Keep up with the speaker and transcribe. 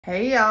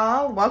Hey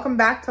y'all, welcome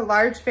back to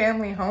Large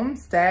Family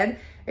Homestead.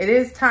 It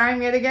is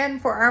time yet again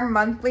for our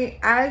monthly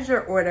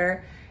Azure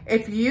order.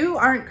 If you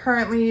aren't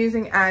currently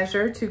using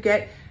Azure to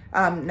get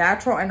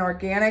natural and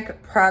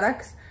organic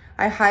products,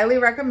 I highly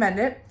recommend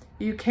it.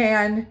 You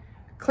can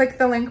click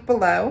the link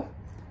below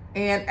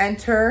and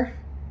enter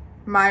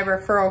my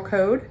referral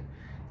code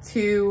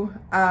to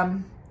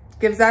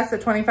gives us a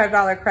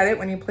 $25 credit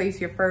when you place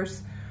your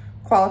first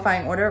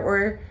qualifying order,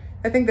 or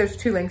I think there's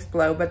two links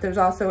below, but there's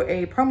also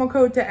a promo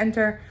code to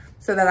enter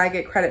so that I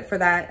get credit for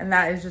that. And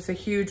that is just a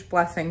huge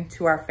blessing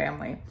to our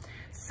family.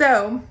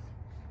 So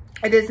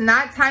it is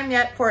not time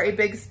yet for a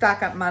big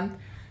stock up month.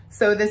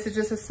 So this is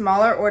just a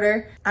smaller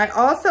order. I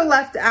also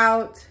left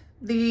out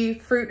the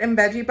fruit and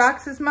veggie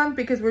box this month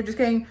because we're just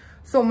getting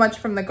so much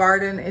from the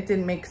garden. It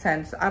didn't make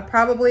sense. I'll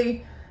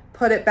probably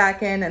put it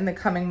back in the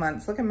coming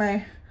months. Look at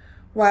my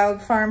wild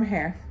farm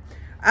hair.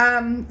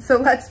 So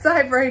let's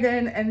dive right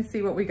in and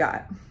see what we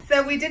got.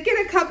 So we did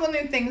get a couple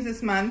new things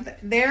this month.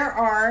 There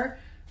are,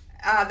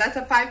 that's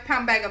a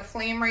 5-pound bag of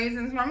flame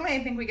raisins. Normally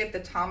I think we get the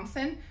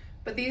Thompson,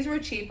 but these were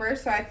cheaper.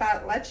 So I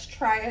thought, let's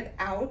try it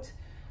out.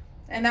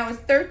 And that was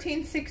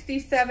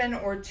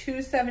 $13.67 or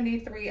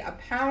 $2.73 a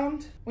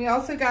pound. We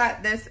also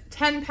got this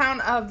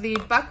 10-pound of the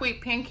buckwheat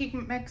pancake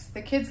mix.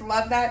 The kids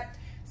love that.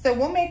 So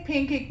we'll make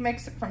pancake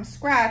mix from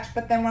scratch,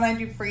 but then when I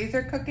do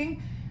freezer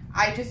cooking,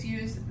 I just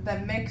use the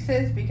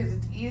mixes because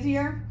it's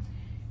easier.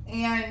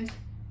 And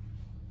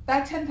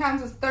that 10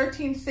 pounds was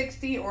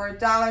 $13.60 or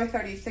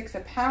 $1.36 a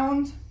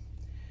pound.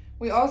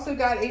 We also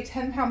got a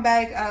 10-pound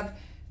bag of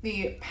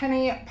the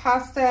penne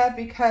pasta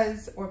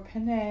or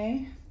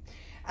penne,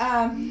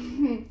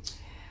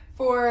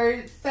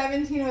 for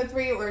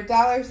 $17.03 or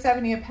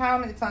 $1.70 a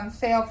pound. It's on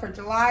sale for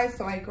July,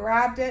 so I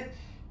grabbed it.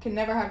 Can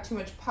never have too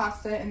much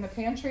pasta in the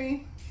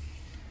pantry.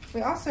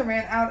 We also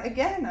ran out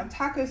again of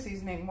taco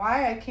seasoning.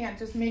 Why I can't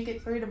just make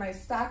it through to my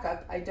stock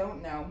up, I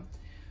don't know.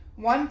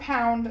 1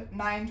 pound,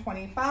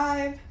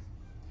 $9.25.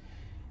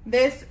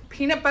 This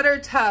peanut butter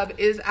tub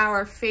is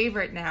our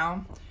favorite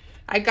now.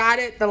 I got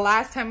it the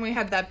last time we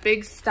had that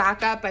big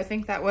stock up. I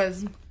think that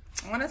was,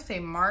 I want to say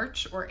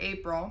March or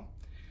April.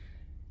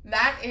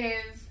 That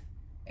is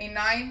a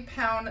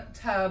 9-pound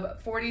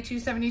tub,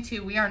 $42.72.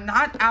 We are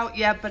not out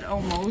yet, but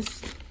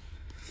almost.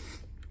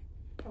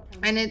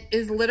 And it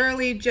is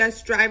literally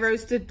just dry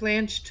roasted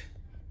blanched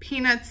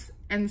peanuts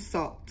and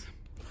salt.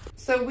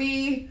 So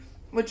we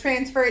would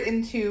transfer it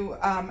into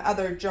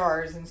other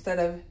jars instead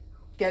of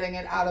getting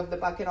it out of the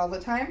bucket all the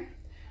time.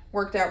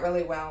 Worked out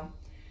really well.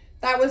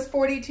 That was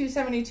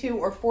 $42.72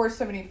 or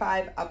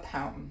 $4.75 a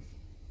pound.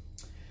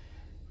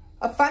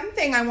 A fun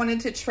thing I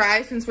wanted to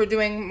try since we're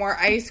doing more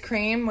ice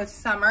cream with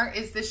summer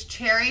is this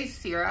cherry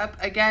syrup.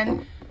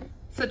 Again,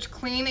 such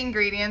clean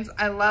ingredients.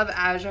 I love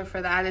Azure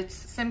for that. It's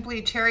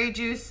simply cherry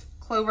juice,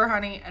 clover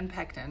honey, and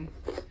pectin.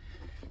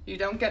 You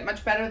don't get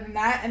much better than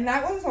that. And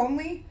that was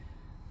only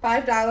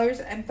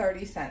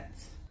 $5.30.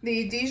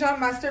 The Dijon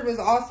mustard was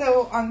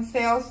also on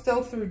sale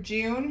still through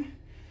June.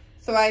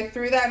 So I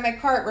threw that in my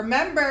cart.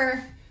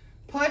 Remember,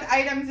 put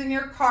items in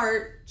your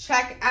cart,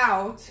 check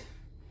out,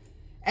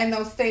 and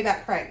they'll stay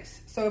that price.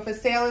 So if a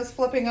sale is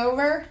flipping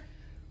over,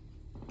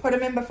 put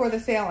them in before the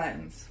sale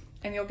ends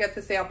and you'll get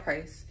the sale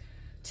price.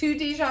 2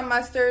 Dijon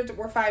mustards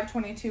were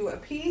 $5.22 a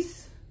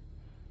piece.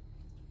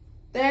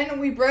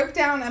 Then we broke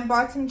down and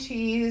bought some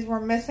cheese.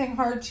 We're missing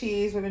hard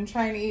cheese. We've been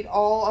trying to eat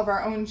all of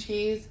our own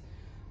cheese,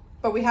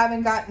 but we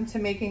haven't gotten to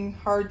making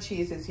hard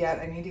cheeses yet.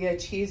 I need to get a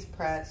cheese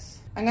press.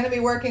 I'm gonna be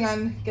working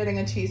on getting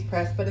a cheese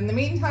press, but in the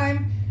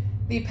meantime,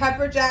 the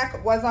pepper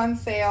jack was on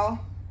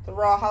sale, the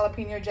raw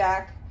jalapeno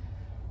jack,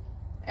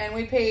 and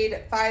we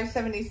paid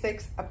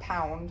 $5.76 a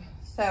pound.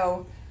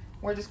 So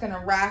we're just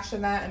gonna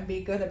ration that and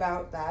be good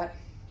about that.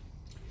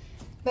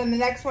 Then the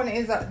next one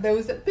is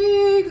those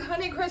big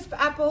Honeycrisp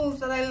apples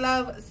that I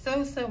love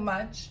so, so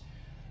much.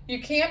 You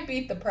can't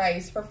beat the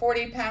price. For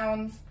 40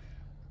 pounds,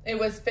 it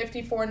was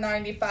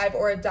 $54.95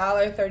 or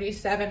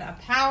 $1.37 a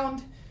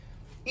pound.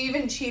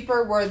 Even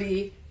cheaper were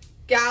the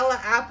Gala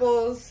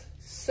apples.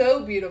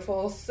 So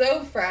beautiful,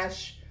 so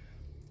fresh.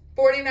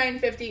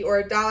 $49.50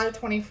 or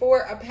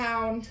 $1.24 a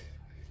pound.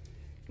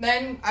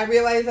 Then I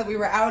realized that we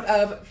were out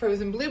of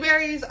frozen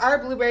blueberries. Our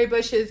blueberry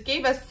bushes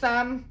gave us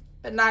some,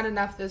 but not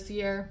enough this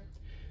year.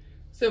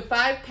 So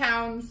 5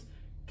 pounds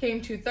came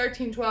to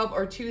 $13.12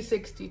 or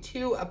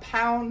 $2.62 a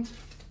pound.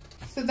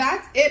 So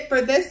that's it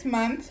for this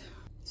month.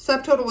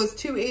 Subtotal was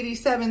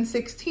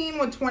 $287.16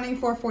 with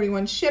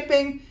 $24.41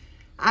 shipping.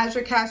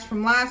 Azure cash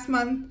from last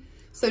month.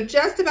 So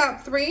just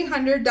about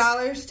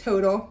 $300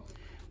 total.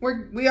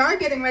 We are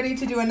getting ready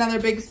to do another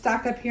big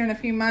stock up here in a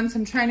few months.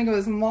 I'm trying to go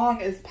as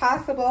long as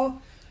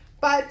possible,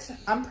 but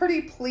I'm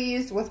pretty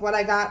pleased with what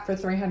I got for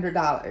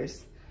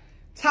 $300.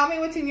 Tell me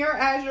what's in your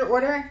Azure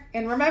order.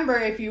 And remember,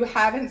 if you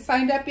haven't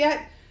signed up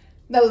yet,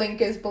 the link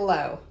is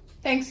below.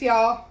 Thanks,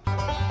 y'all.